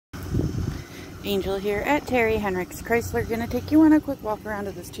Angel here at Terry Henricks Chrysler. Going to take you on a quick walk around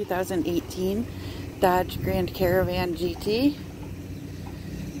of this 2018 Dodge Grand Caravan GT.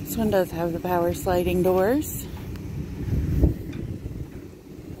 This one does have the power sliding doors.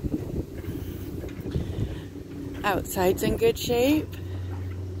 Outside's in good shape.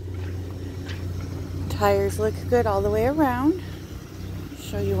 Tires look good all the way around.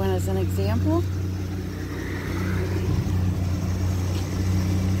 Show you one as an example.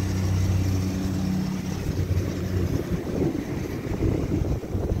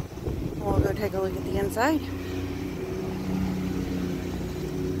 We'll go take a look at the inside.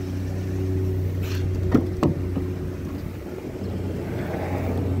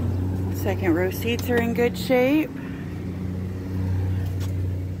 Second row seats are in good shape.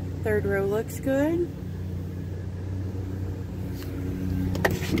 Third row looks good.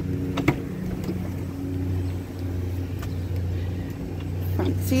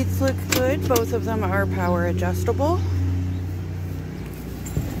 Front seats look good. Both of them are power adjustable.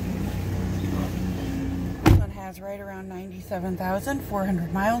 This one has right around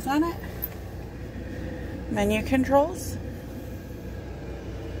 97,400 miles on it. Menu controls.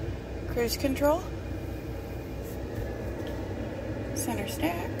 Cruise control, center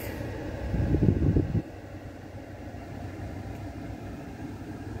stack,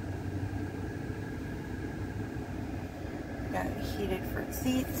 got heated front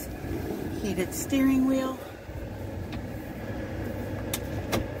seats, heated steering wheel,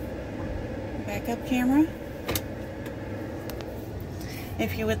 backup camera.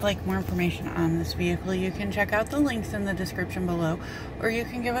 If you would like more information on this vehicle, you can check out the links in the description below, or you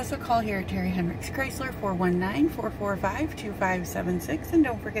can give us a call here at Terry Henricks Chrysler, 419-445-2576, and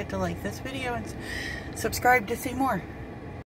don't forget to like this video and subscribe to see more.